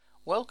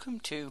Welcome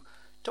to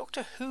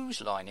Doctor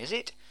Who's Line, is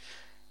it?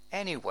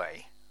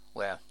 Anyway,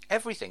 where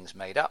everything's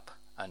made up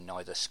and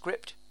neither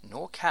script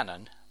nor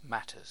canon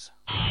matters.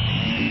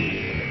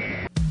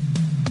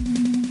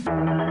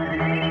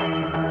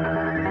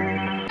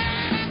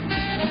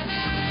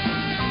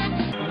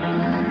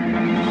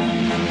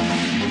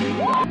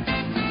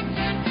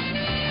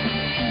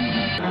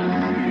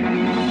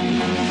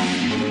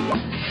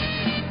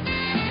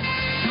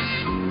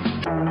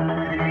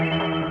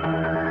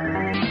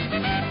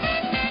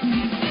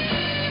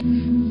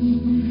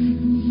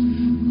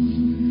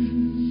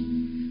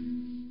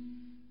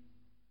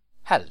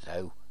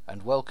 Hello,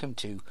 and welcome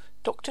to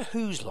Doctor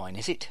Who's Line,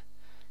 is it?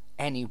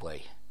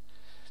 Anyway,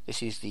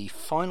 this is the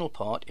final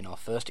part in our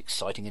first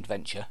exciting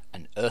adventure,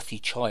 An Earthy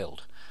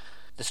Child.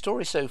 The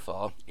story so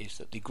far is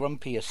that the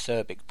grumpy,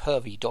 acerbic,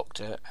 pervy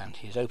doctor and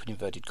his open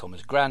inverted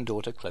commas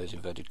granddaughter, close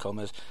inverted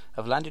commas,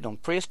 have landed on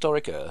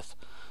prehistoric Earth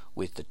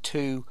with the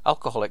two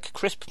alcoholic,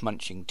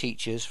 crisp-munching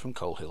teachers from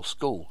Coal Hill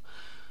School.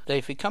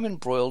 They've become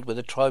embroiled with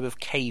a tribe of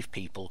cave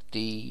people,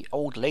 the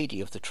old lady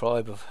of the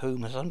tribe of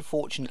whom has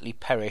unfortunately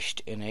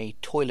perished in a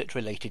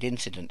toilet-related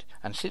incident,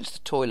 and since the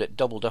toilet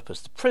doubled up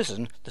as the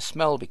prison, the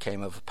smell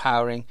became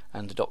overpowering,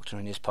 and the Doctor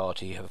and his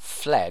party have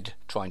fled,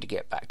 trying to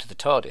get back to the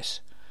TARDIS.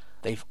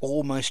 They've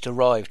almost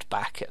arrived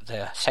back at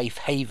their safe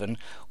haven,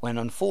 when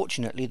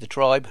unfortunately the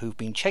tribe who've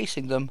been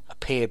chasing them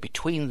appear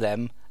between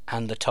them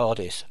and the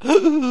TARDIS.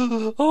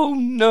 Oh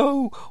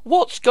no!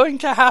 What's going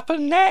to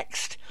happen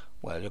next?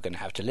 Well, you're going to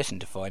have to listen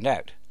to find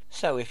out.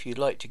 So if you'd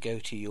like to go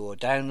to your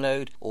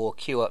download or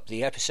queue up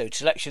the episode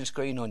selection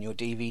screen on your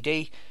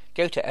DVD,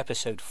 go to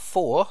episode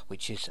 4,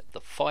 which is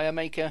The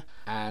Firemaker,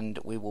 and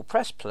we will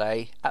press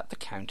play at the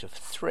count of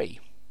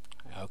 3.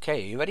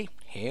 Okay, are you ready?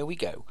 Here we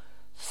go.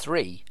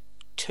 3,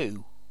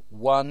 2,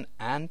 1,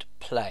 and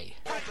play.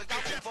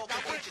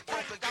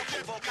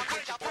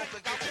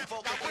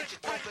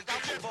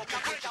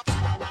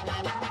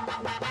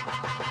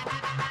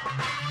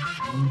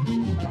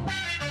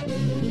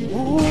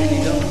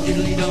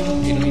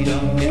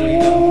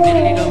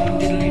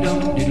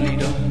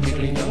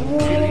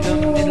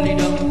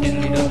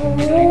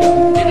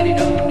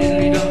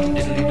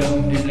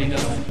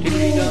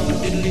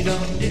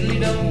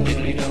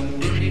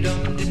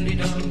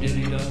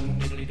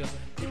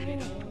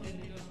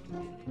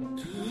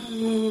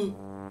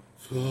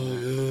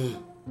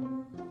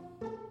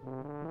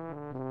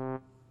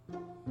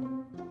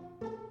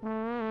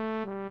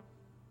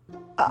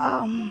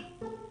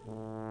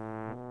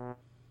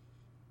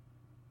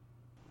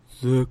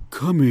 They're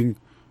coming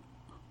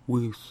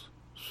with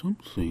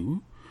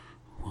something.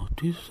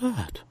 What is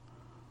that?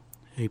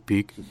 A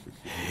big,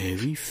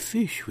 hairy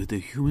fish with a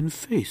human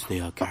face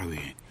they are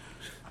carrying.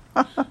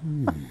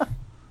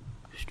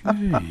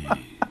 Strange.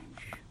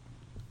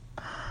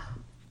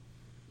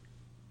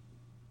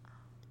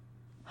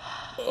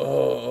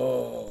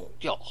 Oh,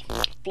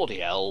 bloody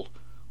hell.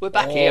 We're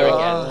back here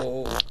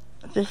again.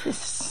 This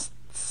is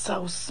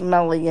so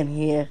smelly in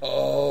here.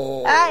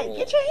 Oh. Hey,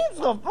 get your hands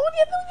off. What are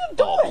you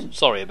doing?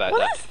 Sorry about that.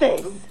 What is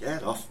this?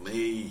 Get off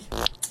me.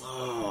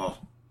 I'm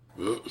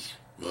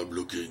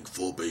looking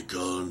for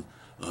bacon.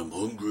 I'm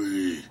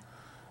hungry.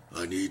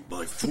 I need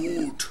my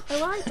food.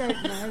 Oh, I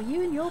don't know.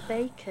 You and your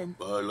bacon.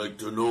 I like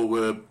to know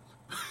where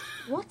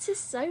What is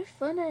so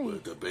funny?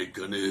 the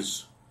bacon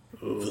is.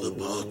 For the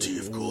party,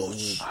 of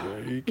course.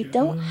 You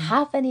don't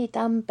have any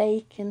damn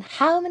bacon.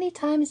 How many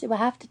times do I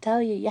have to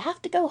tell you? You have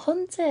to go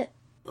hunt it.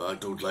 I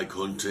don't like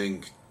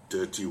hunting.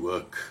 Dirty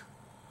work.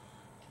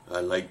 I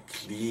like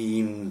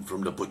clean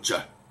from the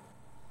butcher.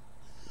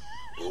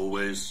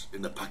 Always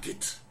in the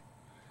packet.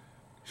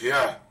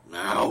 Here,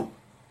 now.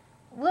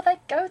 Will they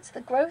go to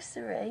the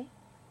grocery?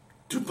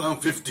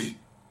 £2.50.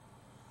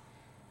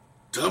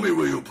 Tell me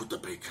where you put the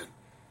bacon.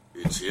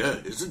 It's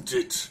here, isn't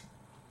it?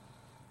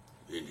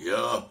 In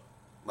here,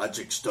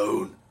 magic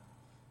stone.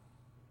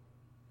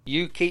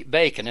 You keep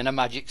bacon in a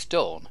magic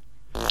stone?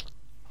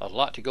 I'd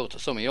like to go to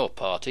some of your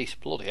parties,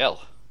 bloody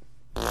hell.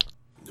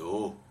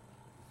 No,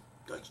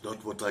 that's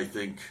not what I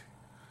think.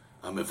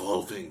 I'm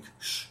evolving.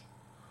 Shh.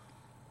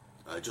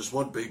 I just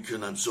want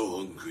bacon, I'm so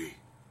hungry.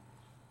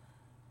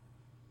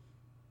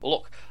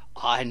 Look,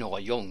 I know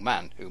a young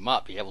man who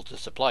might be able to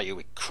supply you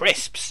with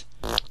crisps.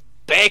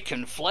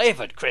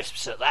 Bacon-flavoured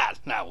crisps at that.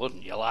 Now,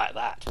 wouldn't you like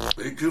that?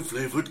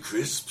 Bacon-flavoured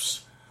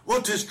crisps?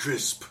 What is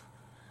crisp?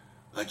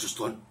 I just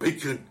want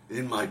bacon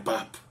in my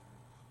bap.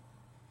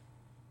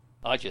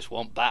 I just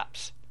want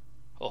baps.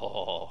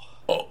 Oh.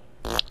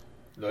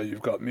 Now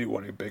you've got me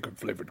wanting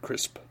bacon-flavoured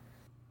crisp.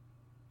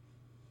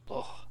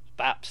 Oh,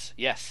 baps,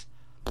 yes.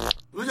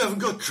 We haven't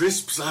got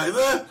crisps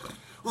either.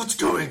 What's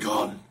going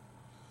on?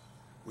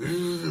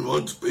 We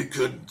want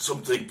bacon,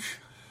 something.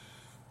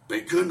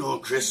 Bacon or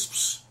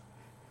crisps?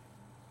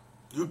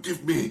 You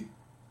give me.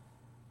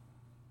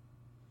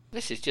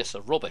 This is just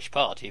a rubbish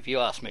party, if you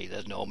ask me.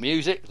 There's no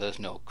music, there's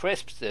no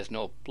crisps, there's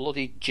no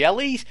bloody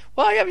jellies.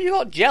 Why haven't you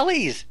got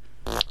jellies?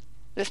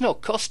 There's no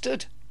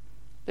custard.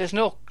 There's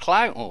no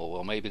clown. Oh,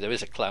 well, maybe there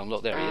is a clown.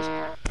 Look, there he is.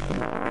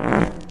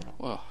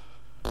 Well,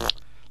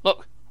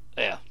 look,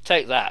 there,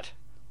 take that.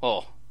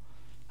 Oh,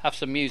 have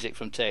some music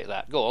from Take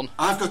That. Go on.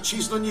 I've got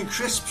cheese and onion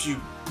crisps, you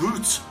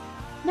brute.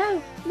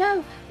 No,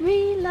 no,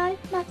 relight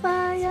my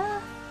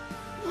fire.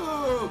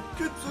 Oh,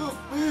 get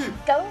off me.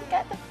 Go and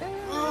get the food.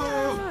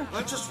 Oh,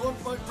 I just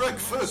want my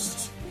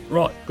breakfast.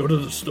 Right, go to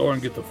the store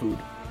and get the food.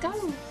 Go.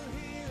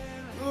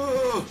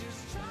 Oh,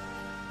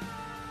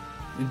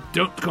 And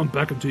don't come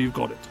back until you've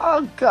got it.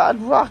 Oh, God,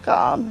 rock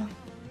on.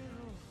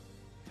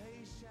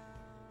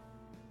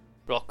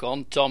 Rock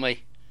on,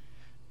 Tommy.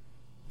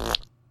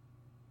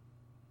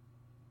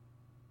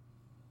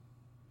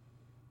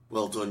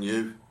 well done,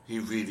 you. He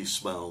really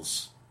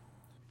smells.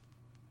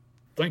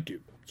 Thank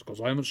you. It's because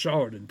I haven't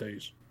showered in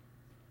days.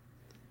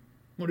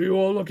 What are you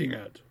all looking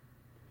at?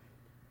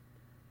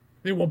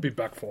 He won't be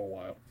back for a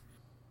while.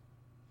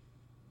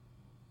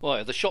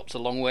 Why, the shop's a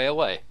long way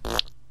away.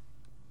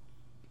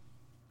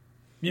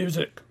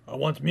 Music. I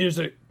want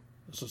music.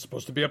 This is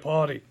supposed to be a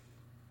party.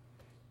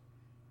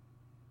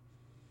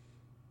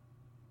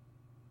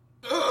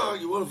 Oh,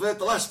 you won't have heard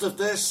the last of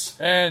this.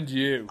 And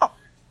you.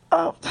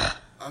 Oh,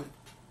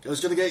 I was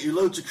going to get you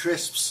loads of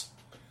crisps.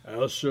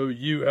 I'll show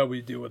you how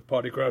we deal with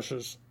party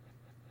crashers.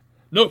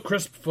 No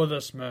crisp for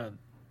this man.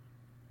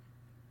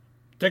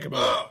 Take him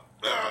out.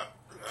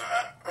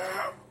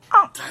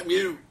 Damn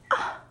you.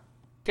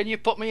 Can you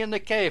put me in the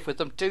cave with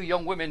them two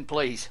young women,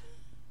 please?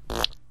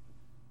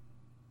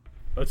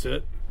 That's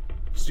it.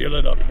 Seal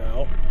it up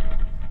now.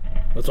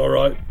 That's all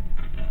right.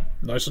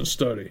 Nice and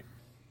sturdy.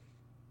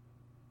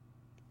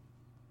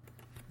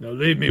 Now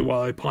leave me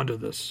while I ponder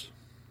this.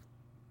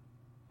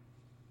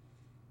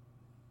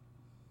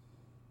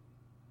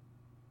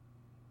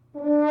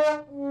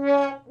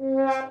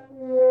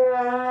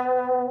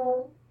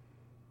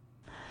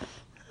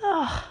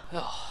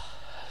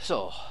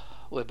 So,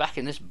 we're back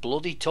in this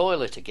bloody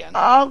toilet again.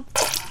 oh,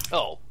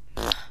 Oh,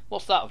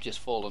 what's that I've just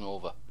fallen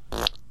over?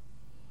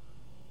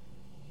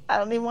 I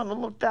don't even want to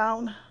look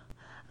down.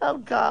 Oh,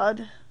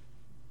 God.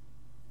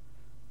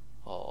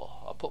 Oh,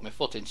 I put my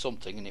foot in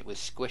something and it was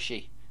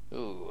squishy.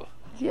 Ooh.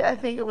 Yeah, I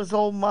think it was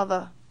old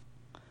mother.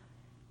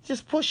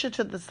 Just push her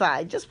to the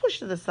side. Just push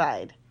to the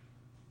side.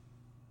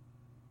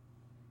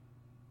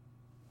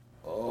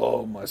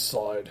 Oh, my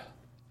side.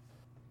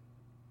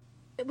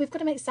 We've got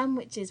to make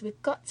sandwiches.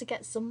 We've got to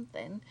get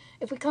something.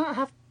 If we can't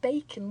have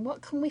bacon,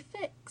 what can we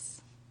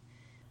fix?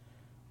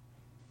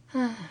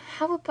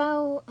 How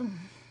about...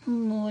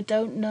 Oh, I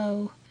don't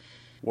know.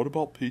 What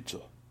about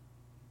pizza?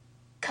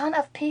 Can't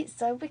have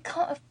pizza. We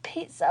can't have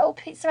pizza. Oh,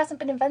 pizza hasn't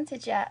been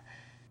invented yet.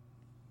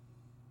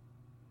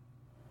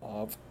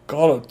 I've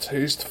got a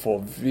taste for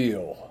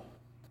veal.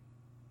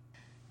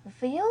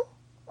 Veal?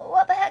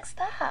 What the heck's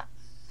that?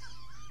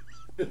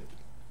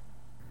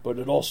 But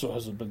it also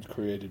hasn't been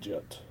created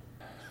yet.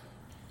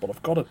 But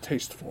I've got a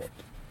taste for it.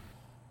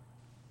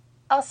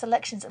 Our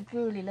selections are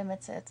really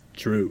limited.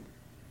 True.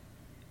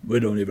 We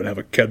don't even have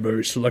a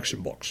Cadbury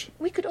selection box.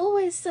 We could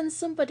always send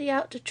somebody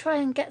out to try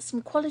and get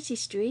some Quality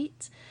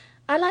Street.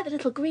 I like the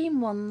little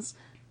green ones.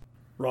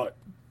 Right.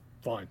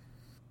 Fine.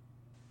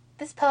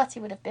 This party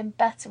would have been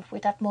better if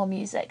we'd had more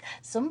music.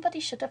 Somebody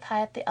should have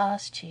hired the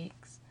arse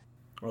cheeks.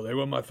 Well, they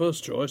were my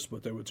first choice,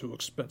 but they were too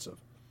expensive.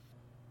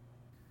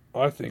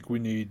 I think we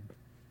need...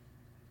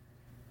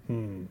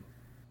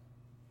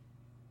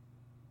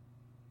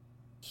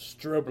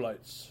 strobe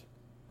lights.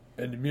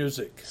 And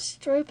music.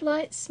 Strobe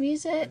lights,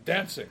 music. And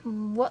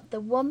dancing. What the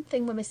one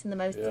thing we're missing the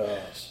most?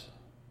 Yes.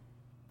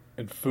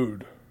 And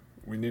food.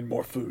 We need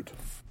more food.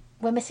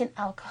 We're missing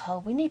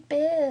alcohol. We need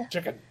beer.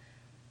 Chicken.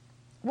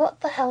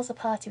 What the hell's a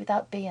party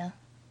without beer?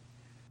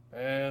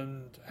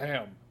 And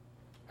ham.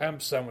 Ham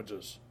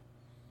sandwiches.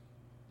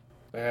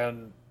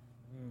 And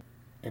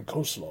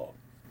coleslaw.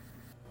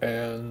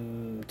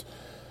 And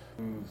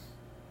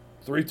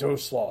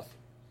 3-toast sloth.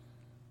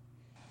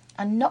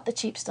 And not the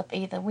cheap stuff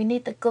either. We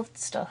need the good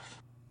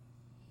stuff.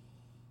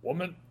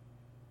 Woman,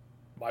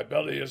 my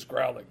belly is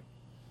growling.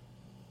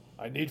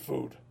 I need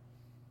food.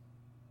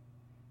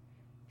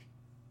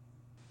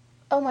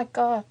 Oh my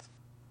God.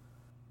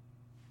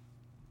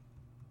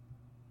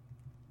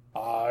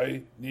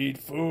 I need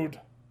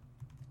food.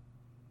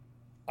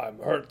 I'm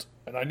hurt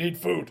and I need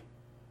food.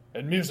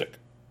 And music.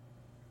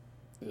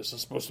 This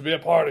is supposed to be a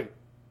party.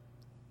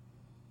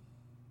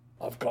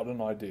 I've got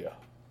an idea.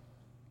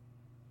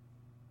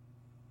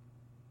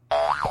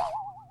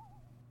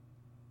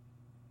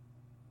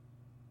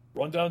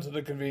 Run down to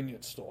the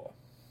convenience store.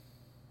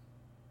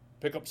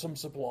 Pick up some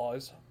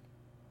supplies.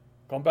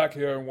 Come back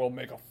here and we'll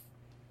make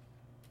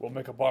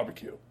a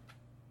barbecue.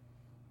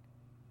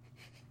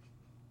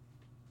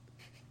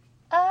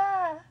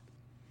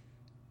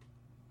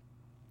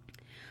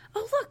 Oh,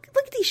 look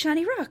at these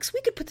shiny rocks.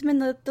 We could put them in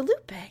the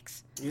loot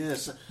bags.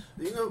 Yes,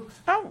 you know,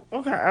 Oh,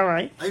 okay, all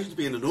right. I used to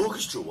be in an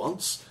orchestra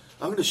once.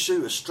 I'm going to show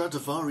you a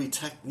Stradivari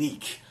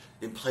technique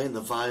in playing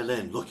the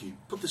violin. Look, you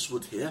put this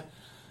wood here,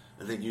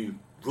 and then you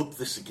rub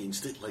this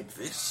against it like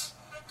this.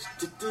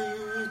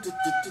 Or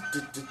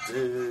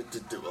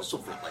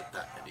something like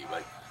that,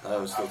 anyway. I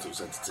always thought it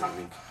was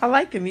entertaining. I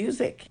like the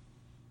music.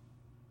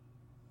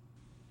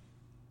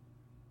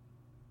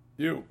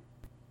 You,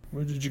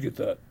 where did you get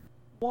that?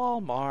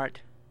 Walmart.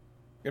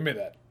 Give me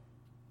that.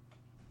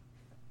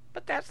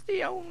 But that's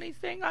the only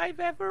thing I've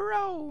ever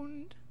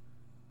owned.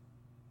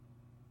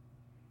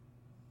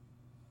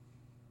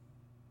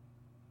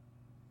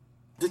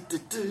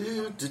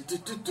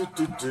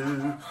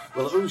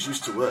 Well, it always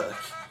used to work.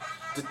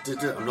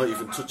 I'm not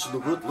even touching the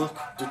wood, look.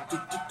 I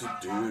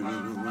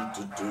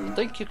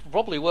think it could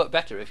probably work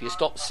better if you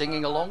stopped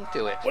singing along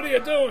to it. What are you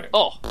doing?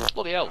 Oh,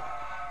 bloody hell.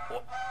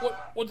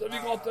 What have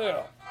you got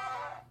there?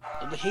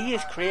 He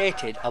has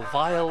created a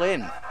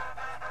violin.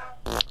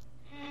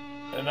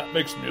 And that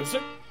makes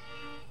music?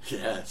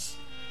 Yes.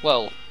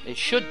 Well, it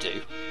should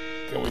do.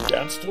 Can we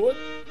dance to it?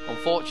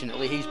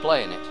 Unfortunately, he's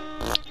playing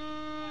it.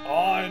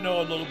 I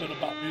know a little bit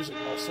about music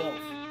myself.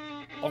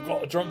 I've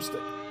got a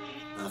drumstick.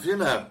 Have you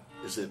now?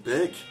 Is it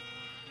big?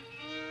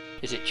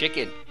 Is it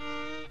chicken?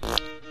 Are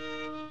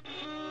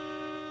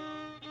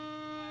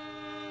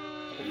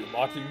you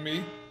mocking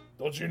me?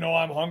 Don't you know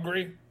I'm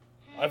hungry?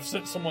 I've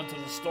sent someone to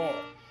the store,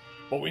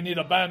 but we need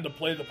a band to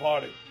play the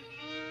party.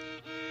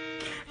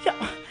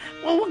 Yeah,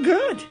 well, we're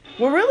good.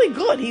 We're really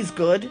good. He's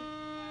good,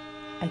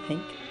 I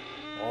think.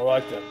 All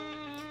right then.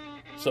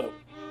 So,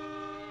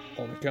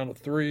 on the count of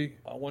 3,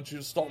 I want you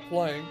to start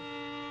playing,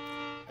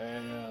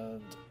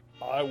 and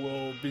I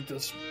will beat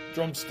this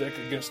drumstick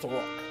against a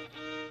rock.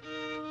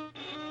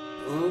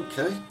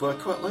 Okay, but I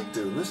quite like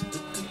doing this.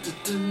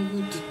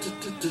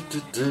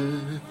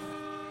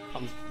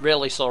 I'm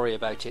really sorry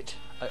about it.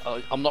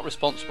 I'm not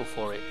responsible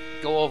for it.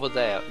 Go over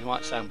there. You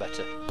might sound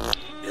better.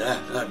 Yeah.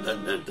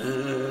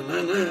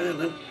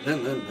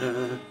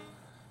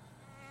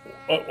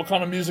 What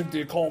kind of music do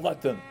you call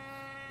that then?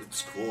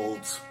 It's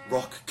called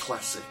rock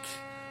classic.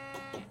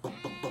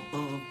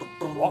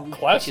 Rock Which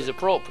classic? is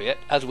appropriate,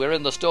 as we're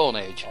in the Stone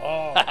Age.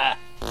 Oh,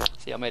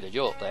 See, I made a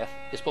joke there.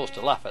 You're supposed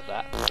to laugh at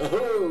that.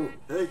 Oh,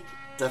 hey,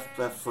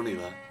 that's funny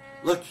that.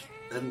 Look,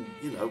 and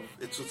you know,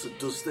 it sort of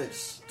does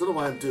this. Don't know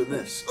why I'm doing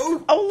this.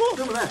 Oh, look.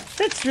 Look at that.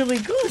 That's really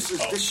good.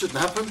 This shouldn't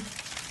happen.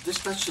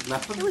 That shouldn't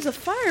happen. It was a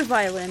fire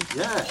violin.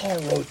 Yeah,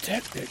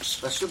 pyrotechnics.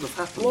 that shouldn't have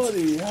happened.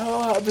 Bloody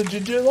hell, how did you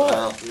do that?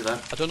 Well, you know.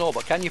 I don't know,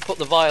 but can you put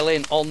the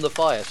violin on the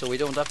fire so we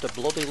don't have to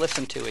bloody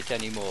listen to it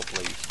anymore,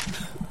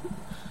 please?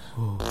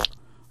 Oh,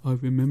 I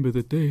remember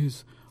the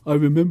days. I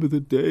remember the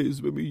days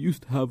when we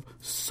used to have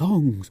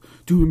songs.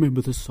 Do you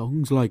remember the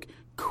songs like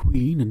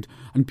Queen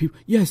and people?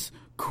 Yes,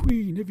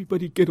 Queen.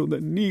 Everybody get on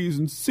their knees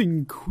and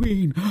sing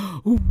Queen.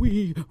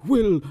 We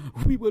will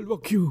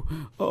rock you.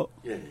 Oh,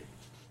 Yeah.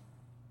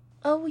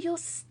 Oh, you're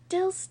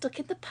still stuck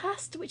in the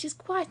past, which is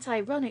quite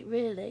ironic,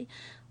 really.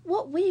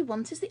 What we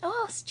want is the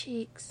arse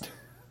cheeks.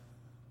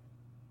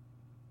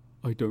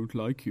 I don't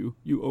like you.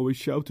 You always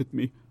shout at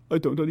me. I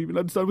don't even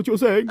understand what you're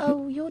saying.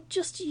 Oh, you're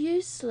just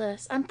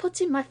useless. I'm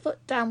putting my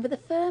foot down with a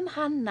firm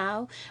hand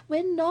now.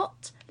 We're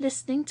not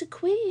listening to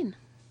Queen.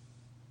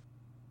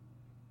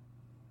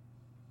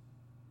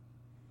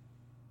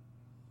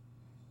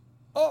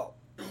 Oh,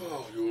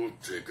 You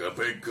take a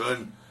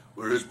bacon.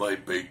 Where is my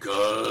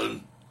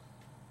bacon?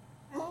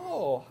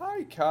 oh,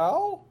 hi,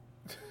 Cal.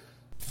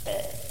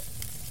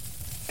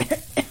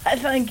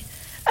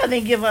 I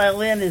think your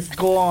violin is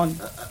gone.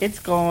 It's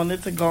gone.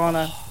 It's a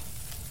goner.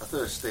 I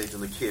thought it stayed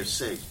in the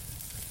KFC.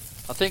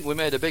 I think we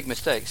made a big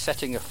mistake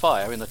setting a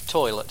fire in the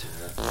toilet.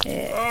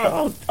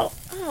 Yeah. Oh.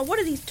 Oh, what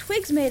are these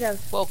twigs made of?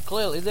 Well,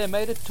 clearly they're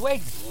made of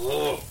twigs.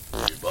 Oh,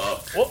 be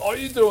back. What are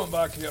you doing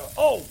back here?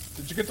 Oh,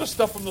 did you get the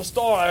stuff from the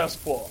store I asked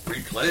for?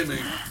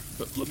 Reclaiming.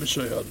 Let me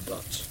show you how to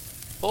dance.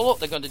 Oh, look,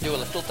 they're going to do a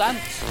little dance.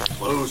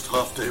 Closed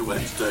half day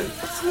Wednesday.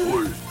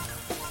 Full.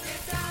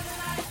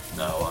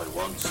 Now I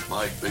want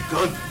my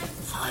bacon.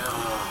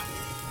 Fire.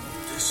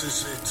 This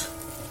is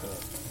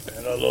it.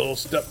 And a little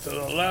step to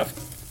the left.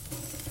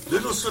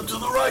 Little step to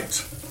the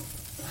right.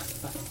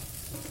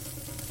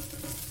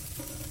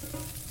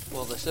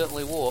 Well, they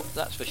certainly won't,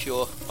 that's for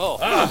sure. Oh,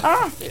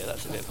 dear,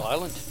 that's a bit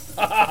violent.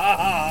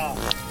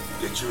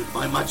 Get you with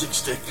my magic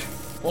stick.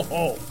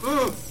 Oh,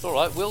 It's all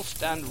right, we'll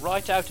stand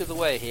right out of the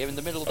way here in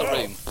the middle of the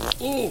room.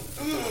 ooh.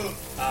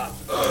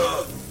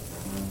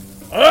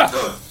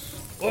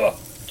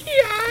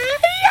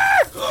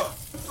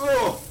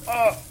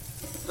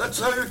 That's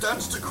how you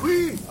dance to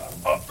Queen.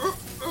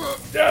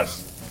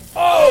 Yes.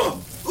 Oh,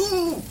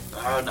 Ooh.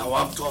 Now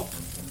I'm top.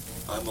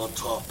 I'm on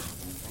top.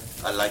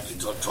 I like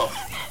it on top.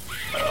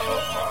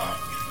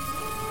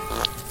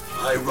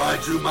 I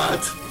ride you mad.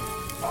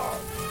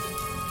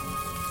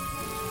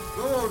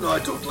 Oh, no, I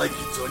don't like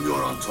it when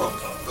you're on top.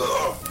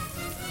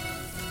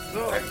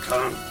 I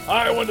can't.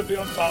 I want to be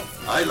on top.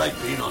 I like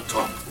being on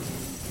top.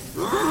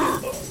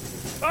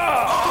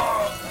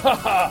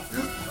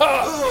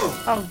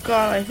 Oh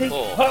God, I think.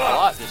 Oh, I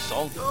like this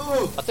song.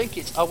 I think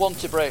it's I Want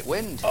to Break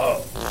Wind.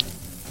 Oh,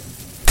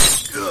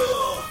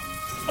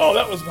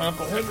 that was my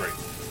Uncle Henry.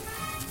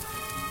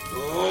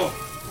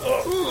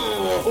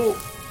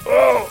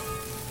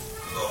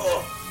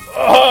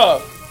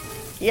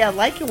 Yeah, I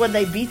like it when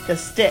they beat the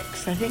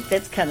sticks. I think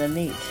that's kind of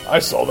neat. I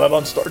saw that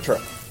on Star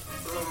Trek.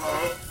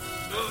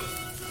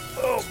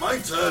 It's my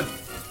turn.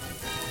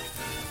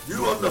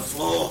 You on the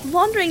floor.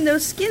 Laundering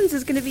those skins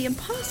is going to be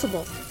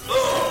impossible.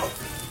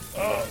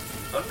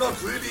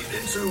 really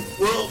into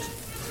World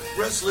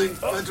Wrestling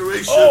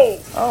Federation.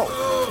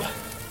 Oh.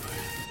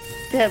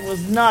 That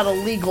was not a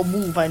legal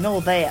move, I know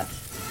that.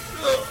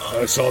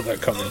 I saw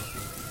that coming.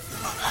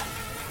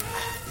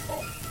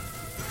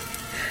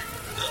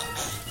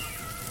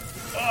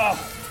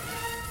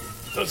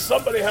 Does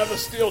somebody have a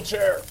steel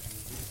chair?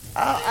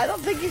 I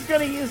don't think he's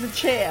going to use a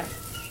chair.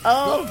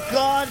 Oh,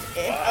 God.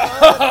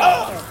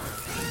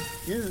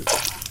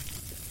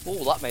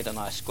 Oh, that made a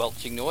nice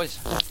squelching noise.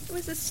 It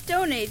was a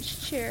Stone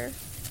Age chair.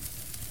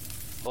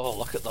 Oh,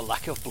 look at the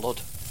lack of blood.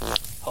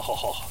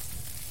 Oh.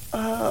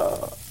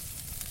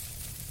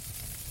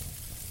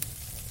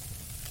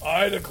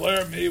 I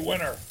declare me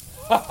winner.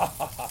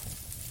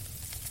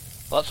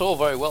 That's all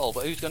very well,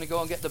 but who's going to go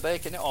and get the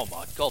bacon? Oh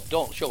my God,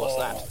 don't show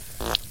us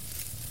that.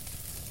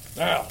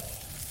 Now,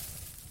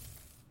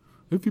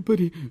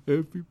 Everybody,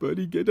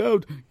 get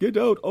out! Get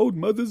out! Old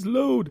Mother's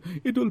load!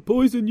 It'll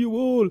poison you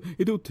all!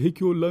 It'll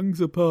take your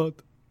lungs apart!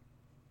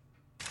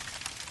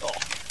 Oh,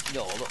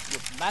 no, look,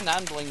 you're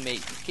manhandling me.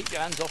 Keep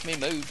your hands off me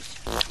moves.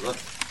 Look,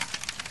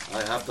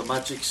 I have the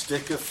magic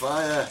stick of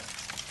fire.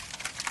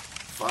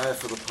 Fire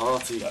for the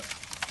party.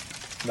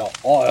 now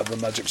I have the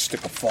magic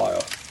stick of fire.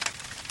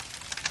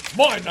 It's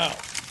mine now.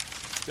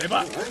 Stay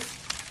back. Alright,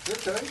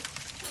 okay.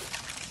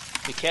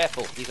 Be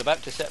careful, he's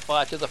about to set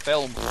fire to the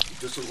film. He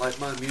doesn't like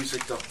my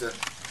music, Doctor.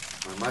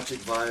 My magic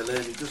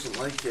violin, he doesn't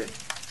like it.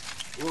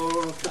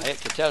 Whoa. I hate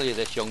to tell you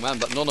this, young man,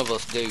 but none of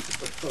us do.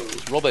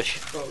 It's rubbish.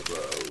 Oh,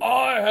 no.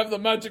 I have the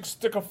magic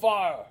stick of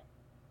fire.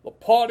 The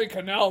party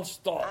can now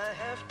start. I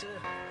have to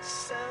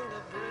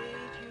celebrate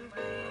you,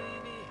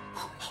 baby. I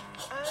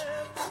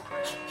have to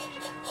praise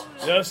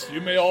you. Yes, you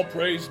may all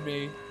praise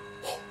me.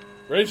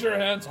 Raise your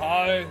hands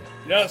high.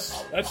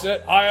 Yes, that's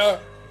it.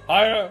 Higher,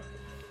 higher.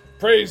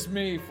 Praise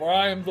me, for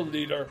I am the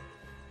leader.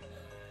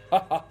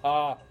 Ha ha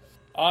ha.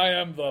 I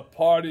am the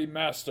party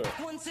master.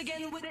 Once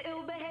again with the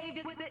ill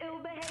behavior,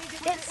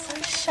 It's so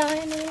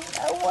shiny.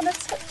 I want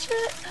to touch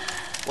it.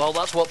 Well,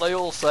 that's what they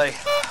all say.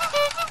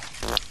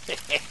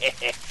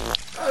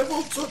 I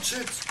will touch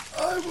it.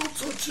 I will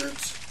touch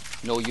it.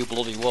 No, you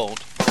bloody won't.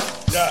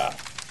 Yeah.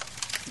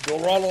 Go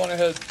right on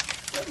ahead.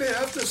 Let me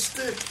have the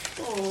stick.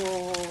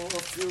 Oh,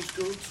 that feels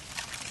good.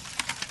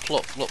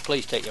 Look,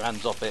 please take your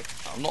hands off it.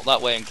 I'm not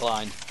that way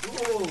inclined.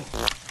 Oh,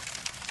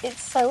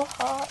 It's so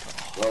hot.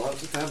 well,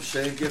 that's a damn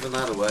shame giving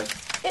that away.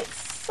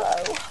 It's so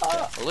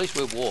hot. At least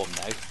we're warm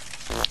now.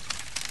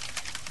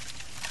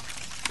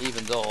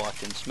 Even though I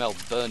can smell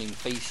burning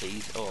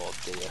feces. Oh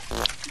dear.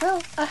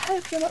 Well, I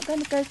hope you're not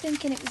going to go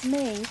thinking it was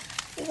me.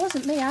 It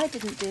wasn't me, I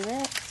didn't do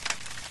it.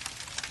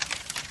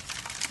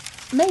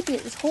 Maybe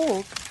it was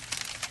Hawk.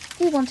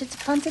 He wanted to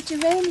plant a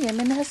geranium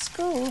in her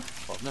school.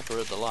 I've never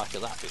heard the like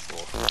of that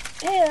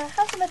before. Here,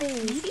 have some of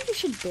these. Maybe you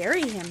should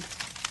bury him.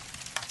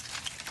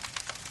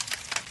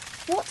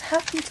 What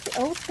happened to the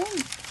old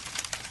thing?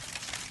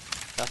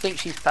 I think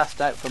she's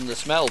passed out from the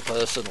smell,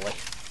 personally.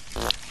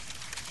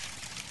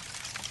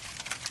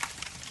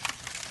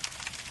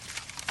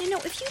 You know,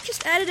 if you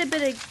just added a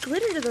bit of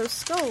glitter to those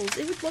skulls,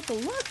 it would look a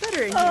lot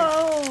better in here.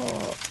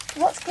 Oh,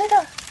 what's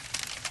glitter?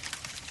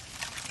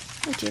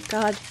 Oh, dear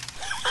God.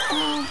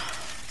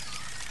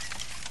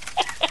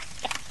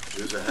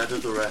 He was ahead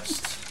of the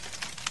rest.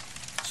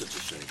 Such a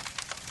shame.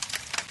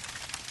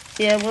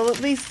 Yeah, well, at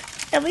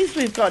least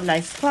we've got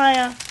nice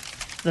fire.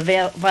 The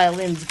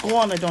violin's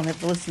gone. I don't have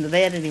to listen to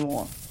that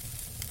anymore.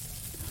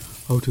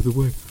 Out of the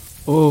way.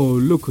 Oh,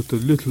 look at the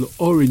little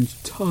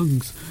orange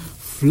tongues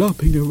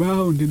flapping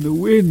around in the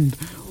wind.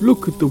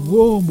 Look at the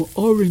warm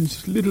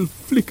orange little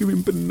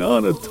flickering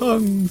banana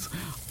tongues.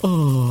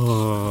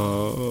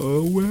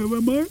 Ah, where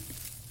am I?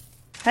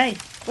 Hey,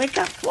 wake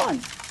up, come on.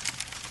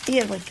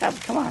 Here, wake up,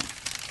 come on. It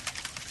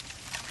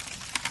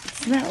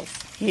smells.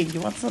 Here,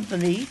 you want something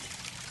to eat?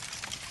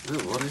 Oh,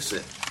 what is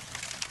it?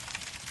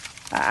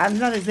 I'm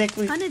not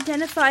exactly...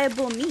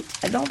 Unidentifiable meat.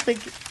 I don't think...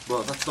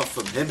 Well, that's not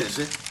from him, is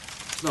it?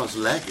 It's not his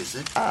leg, is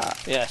it?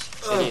 Yes,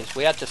 it is.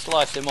 We had to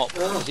slice him up.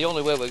 It's the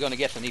only way we're going to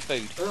get any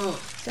food.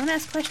 Oh, Don't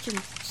ask questions.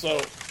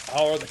 So,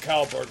 how are the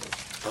cow burgers?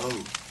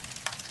 oh.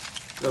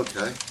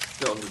 Okay,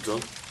 get on the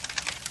done.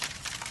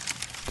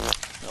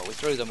 No, we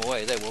threw them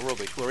away. They were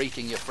rubbish. We're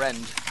eating your friend.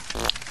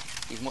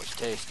 He's much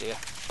tastier.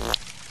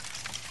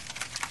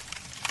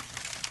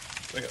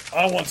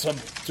 I want some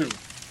too.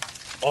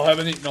 I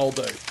haven't eaten all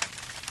day.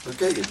 I'll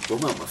get your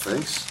bum out my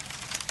face.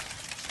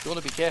 You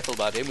want to be careful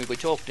about him. We were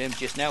talking to him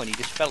just now and he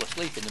just fell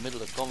asleep in the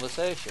middle of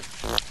conversation.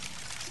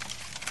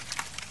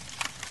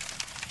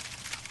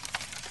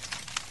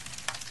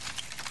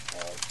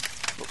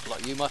 Looks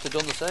like you might have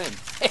done the same.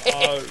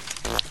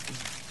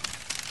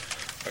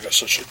 I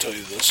guess I should tell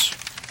you this.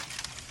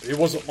 He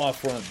wasn't my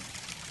friend.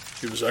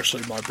 He was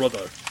actually my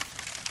brother.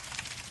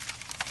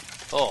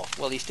 Oh,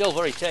 well, he's still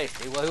very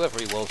tasty, whoever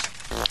he was.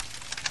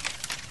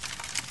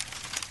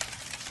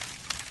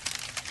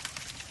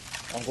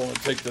 I'm going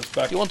to take this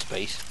back. Do you want a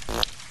piece?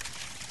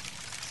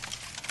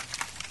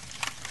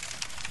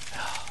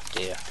 Oh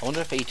dear, I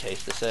wonder if he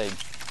tastes the same.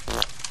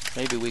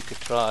 Maybe we could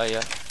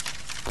try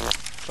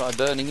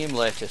burning him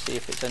later, see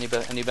if it's any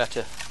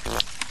better.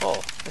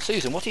 Oh,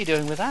 Susan, what are you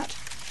doing with that?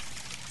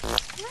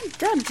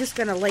 I'm just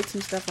gonna light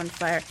some stuff on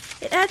fire.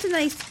 It adds a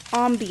nice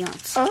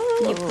ambiance Oh.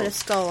 when you put a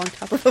skull on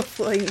top of a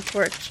flaming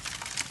torch.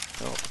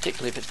 Oh,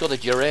 particularly if it's got a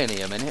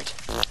geranium in it.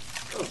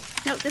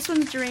 No, this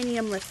one's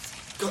geranium-less.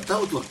 God, that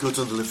would look good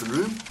on the living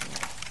room.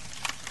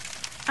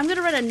 I'm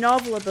gonna write a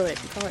novel about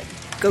it and call it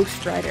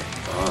Ghost Rider.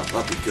 Oh,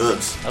 that'd be good.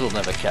 That'll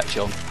never catch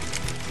on.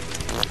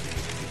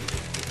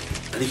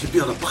 And he could be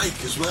on a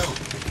bike as well.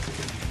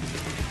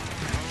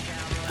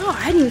 Oh,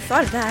 I hadn't even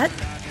thought of that.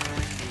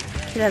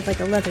 Could have like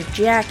a leather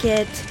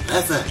jacket.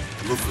 Leather.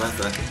 Love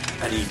leather.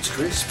 And he eats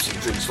crisps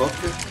and drinks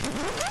vodka.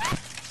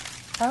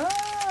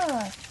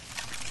 Ah,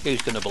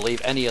 Who's going to believe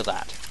any of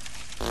that?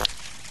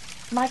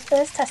 my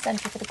first test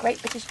entry for the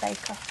Great British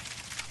Bake Off.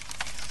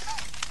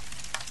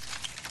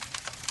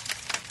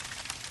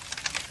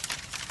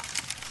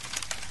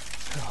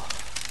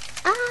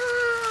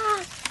 Ah,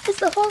 it's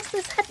the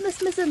horseless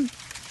headlessmism.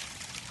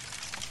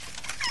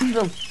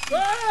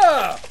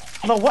 Ah!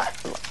 The what?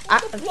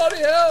 Bloody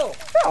hell!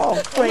 Oh,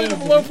 I crazy. leave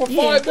him alone for 5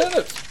 Yeah,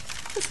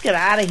 minutes. let's get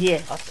out of here.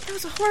 That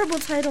was a horrible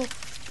title.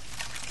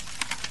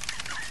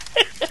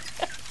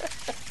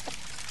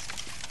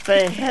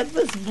 The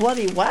headless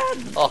bloody what?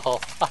 Oh,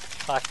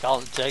 I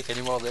can't take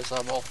any more of this.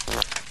 I'm off.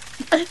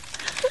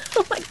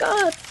 Oh my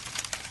god,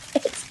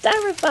 it's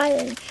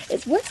terrifying.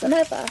 It's worse than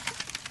ever.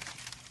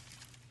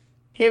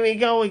 Here we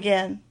go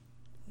again.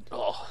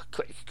 Oh,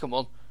 quick, come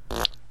on.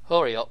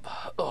 Hurry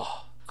up.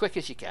 Oh, quick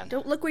as you can.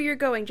 Don't look where you're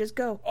going, just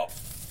go.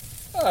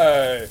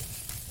 Hey!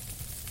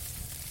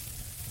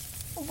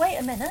 Wait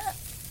a minute.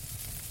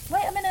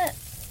 Wait a minute.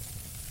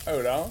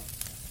 Hold on.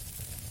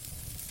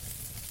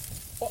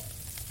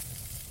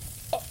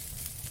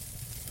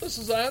 This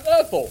is Aunt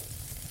Ethel.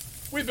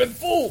 We've been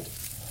fooled.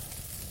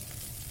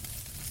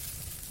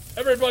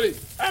 Everybody,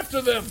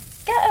 after them.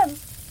 Get him.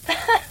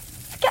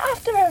 Get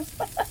after him.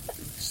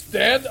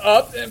 Stand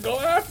up and go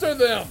after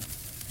them.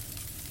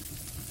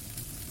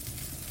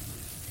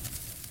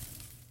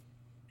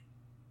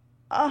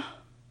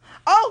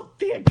 Oh,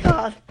 dear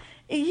God.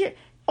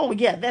 Oh,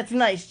 yeah, that's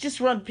nice. Just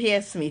run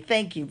past me.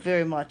 Thank you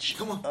very much.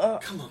 Come on,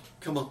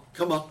 come on.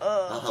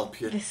 I'll help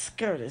you. This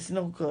skirt is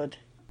no good.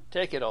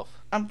 Take it off.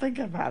 I'm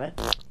thinking about it.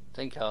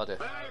 Think harder.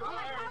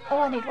 Oh,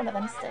 I need one of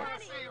them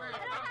sticks.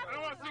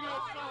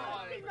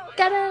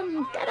 Get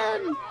him. Get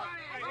him.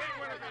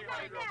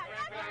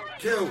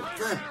 Kill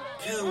them.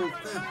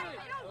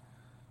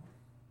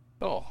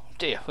 Oh,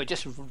 dear, we're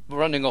just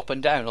running up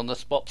and down on the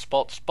spot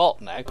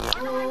now.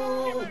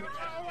 Oh,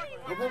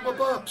 I want my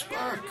box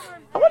back.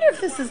 I wonder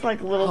if this is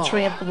like a little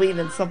trampoline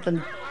and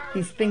something.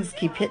 These things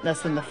keep hitting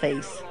us in the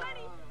face.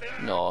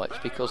 No, it's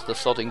because the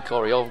sodding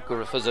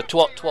choreographer's a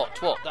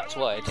twat. That's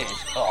why it is.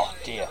 Oh,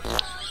 dear.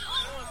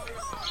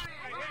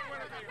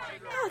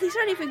 Oh, these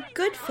aren't even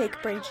good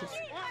fake branches.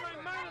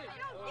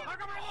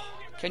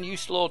 Can you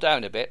slow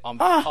down a bit? I'm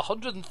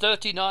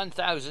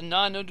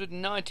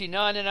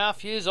 139,999 and a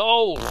half years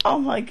old. Oh,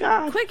 my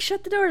God. Quick,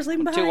 shut the doors, leave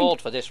them behind. Too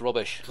old for this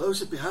rubbish.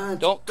 Close it behind.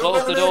 Don't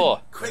close the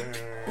door.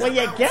 Quick. Will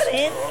you get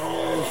in?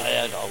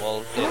 I don't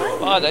know, well,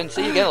 bye then,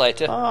 see you again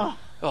later. Oh,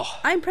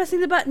 I'm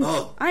pressing the button.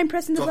 Oh, I'm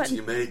pressing the Doctor, button.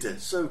 you made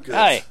it. So good.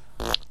 Hey,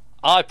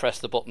 I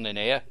pressed the button in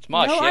here. It's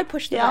my No, ship. I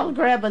pushed the yeah, I'll button.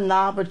 grab a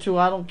knob or two.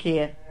 I don't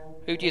care.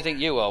 Who do you think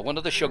you are? One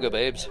of the sugar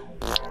babes?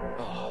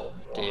 Oh,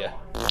 dear.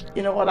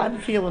 You know what? I'm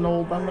feeling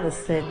old. I'm going to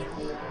sit.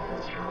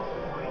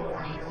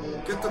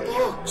 Get the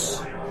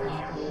box.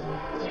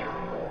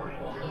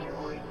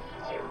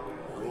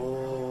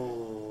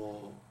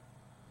 Oh.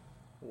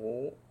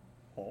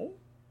 Oh?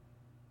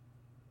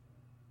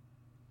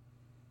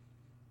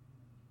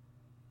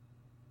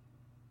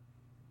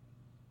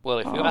 Well,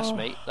 if you ask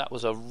me, that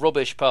was a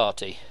rubbish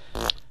party.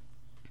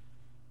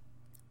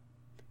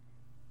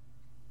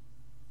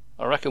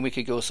 I reckon we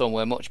could go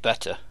somewhere much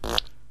better.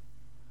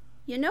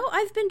 You know,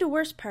 I've been to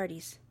worse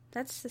parties.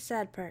 That's the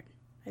sad part.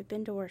 I've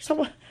been to worse.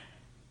 So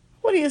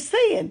what are you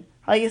saying?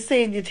 Are you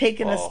saying you're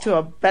taking us to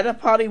a better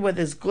party where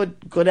there's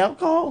good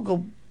alcohol,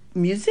 good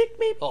music,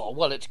 maybe? Oh,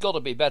 well, it's got to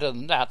be better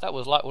than that. That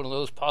was like one of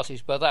those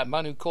parties by that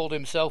man who called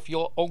himself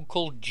your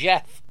Uncle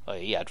Jeff. Oh,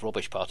 he had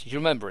rubbish parties. You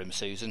remember him,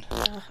 Susan?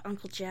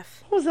 Uncle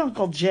Jeff. Who's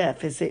Uncle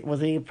Jeff? Was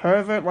he a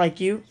pervert like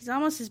you? He's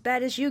almost as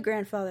bad as you,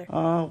 grandfather.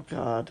 Oh,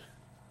 God.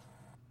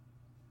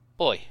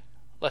 Boy,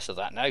 less of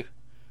that now.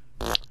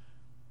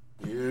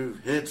 You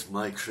hid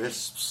my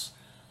crisps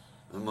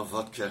and my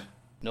vodka.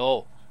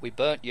 No, we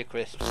burnt your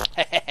crisps.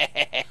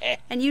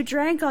 And you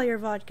drank all your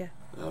vodka.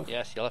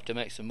 Yes, you'll have to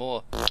make some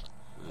more.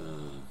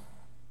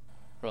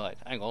 Right,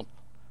 hang on.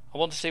 I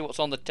want to see what's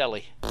on the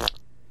telly.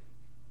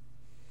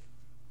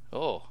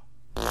 Oh,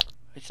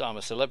 it's time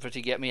a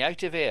celebrity get me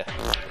out of here.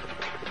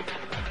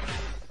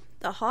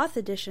 The Hoth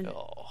edition.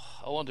 Oh,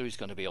 I wonder who's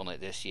going to be on it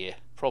this year.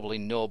 Probably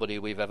nobody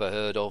we've ever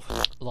heard of.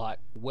 Like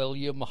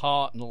William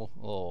Hartnell.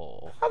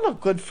 Oh, I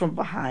look good from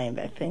behind,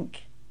 I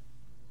think.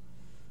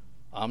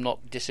 I'm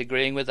not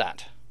disagreeing with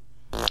that.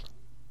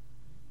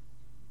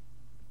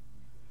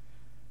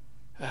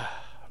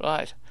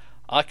 Right,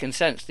 I can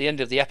sense the end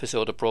of the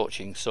episode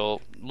approaching, so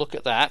look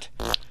at that.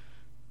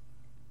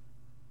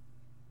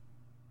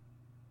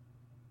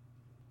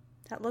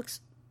 That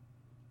looks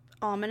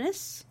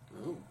ominous.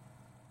 Oh.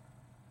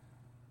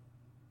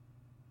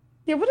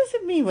 Yeah, what does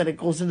it mean when it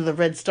goes into the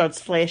red, starts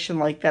flashing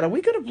like that? Are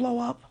we going to blow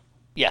up?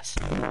 Yes.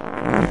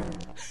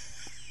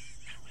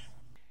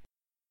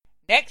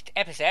 Next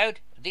episode,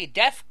 The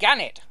Deaf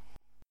Gannet.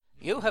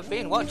 You have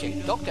been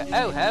watching Dr.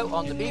 Oho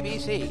on the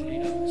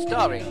BBC,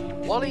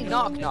 starring Wally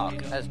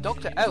Knock-Knock as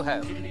Dr.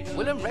 Oho,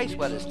 Willem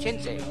Racewell as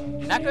Chintzy,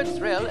 Knackered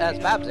Thrill as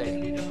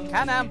Babsy,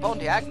 Can-Am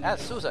Pontiac as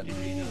Susan,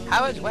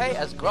 Howard's Way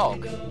as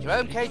Grog,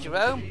 Jerome K.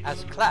 Jerome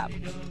as Clap,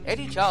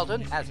 Eddie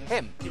Charlton as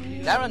Him,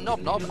 Darren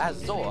Nob as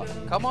Zor,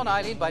 Come On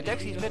Eileen by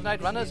Dexy's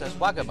Midnight Runners as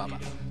Wagamama.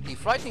 The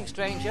Frightening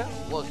Stranger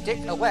was Dick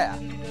Aware.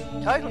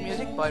 Title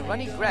music by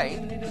Ronnie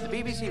Grain, the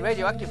BBC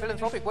Radioactive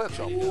Philanthropic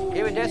Workshop.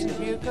 Iridescent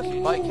Mucus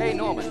by Kay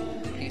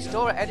Norman. The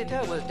store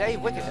editor was Dave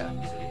Wicketer.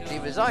 The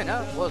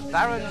designer was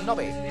Baron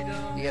Nobby.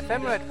 The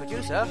ephemerate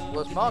producer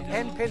was Mark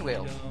N.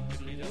 Pinwheel.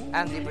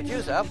 And the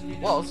producer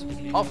was,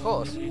 of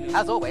course,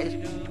 as always,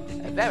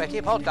 a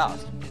Verity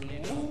Podcast.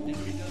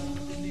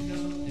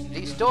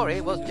 The story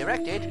was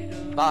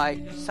directed by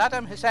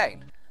Saddam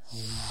Hussein.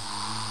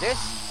 This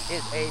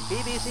is a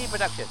BBC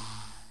production.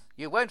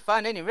 You won't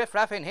find any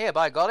riffraff in here,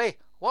 by golly.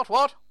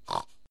 What?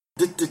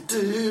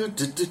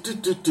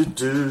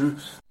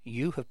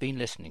 You have been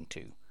listening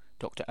to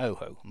Dr.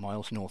 Oho,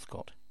 Miles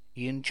Northcott,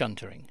 Ian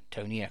Chuntering,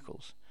 Tony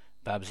Eccles,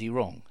 Babsy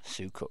Wrong,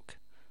 Sue Cook,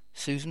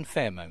 Susan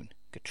Fairmone,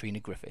 Katrina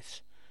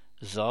Griffiths,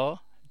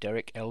 Czar,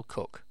 Derek L.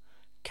 Cook,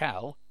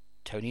 Cal,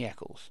 Tony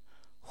Eccles,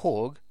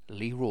 Horg,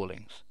 Lee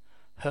Rawlings,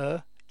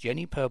 Her,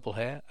 Jenny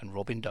Purplehair and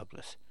Robin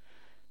Douglas.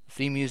 The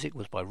theme music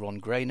was by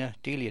Ron Grainer,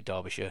 Delia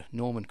Derbyshire,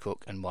 Norman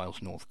Cook and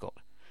Miles Northcott.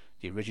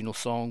 The original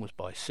song was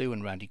by Sue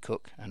and Randy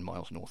Cook and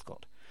Miles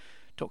Northcott.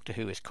 Doctor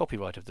Who is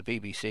copyright of the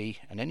BBC,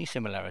 and any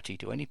similarity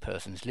to any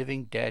persons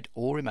living, dead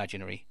or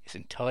imaginary is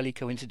entirely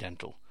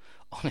coincidental.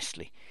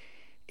 Honestly,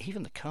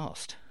 even the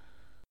cast.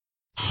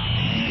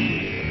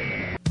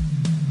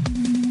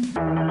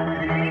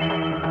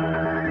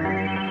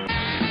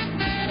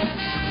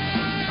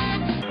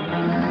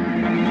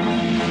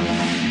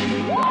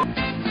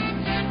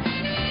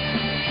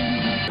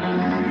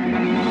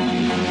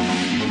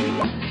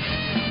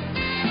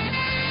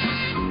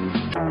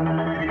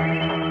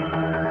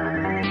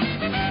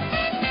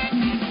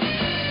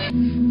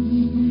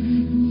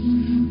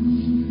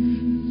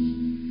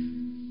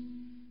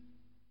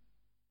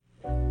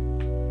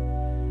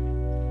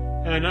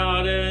 An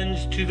odd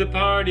end to the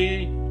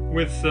party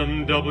with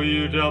some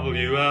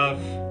WWF.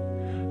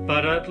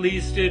 But at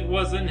least it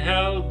wasn't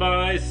held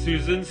by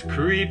Susan's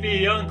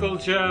creepy Uncle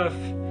Jeff.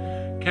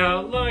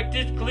 Cal liked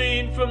it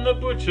clean from the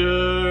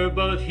butcher,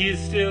 but he's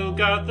still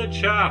got the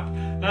chap.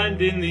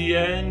 And in the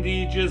end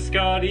he just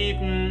got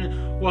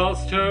eaten,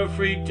 whilst her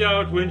freaked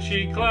out when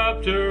she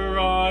clapped her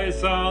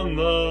eyes on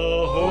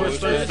the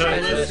horseless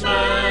headless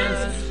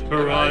man's.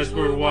 Her eyes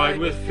were wide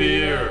with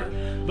fear.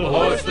 The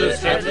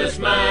horseless, headless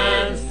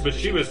man's, but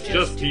she was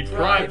just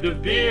deprived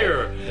of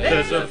beer.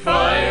 There's a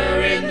fire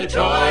in the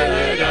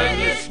toilet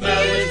and the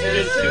smell is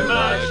just too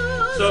much.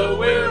 So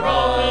we're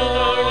on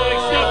our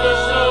next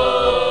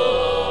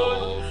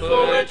episode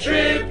for a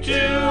trip to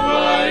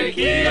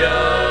IKEA.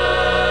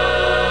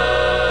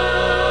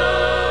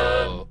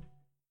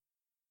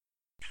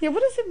 Yeah,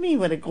 what does it mean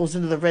when it goes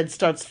into the red,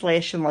 starts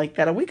flashing like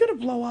that? Are we going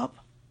to blow up?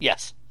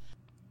 Yes.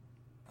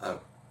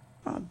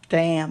 Oh,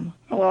 damn.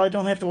 Oh, well, I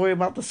don't have to worry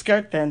about the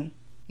skirt then.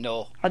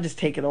 No. I'll just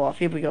take it off.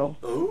 Here we go.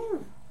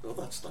 Oh,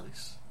 that's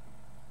nice.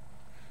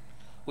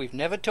 We've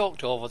never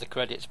talked over the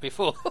credits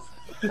before.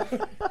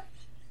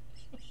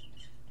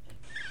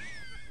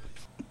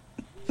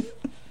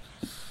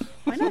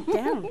 Why not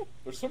down?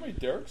 There's so many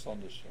Derek's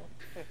on this show.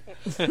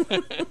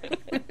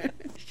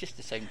 It's just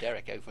the same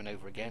Derek over and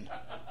over again.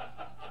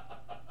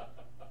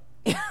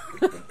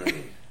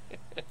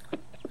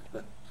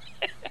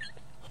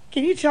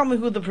 Can you tell me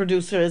who the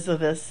producer is of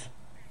this?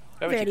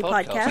 Verity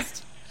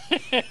Podcast.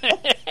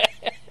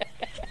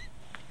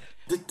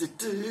 Do, do,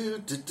 do,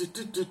 do, do,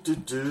 do, do,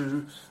 do.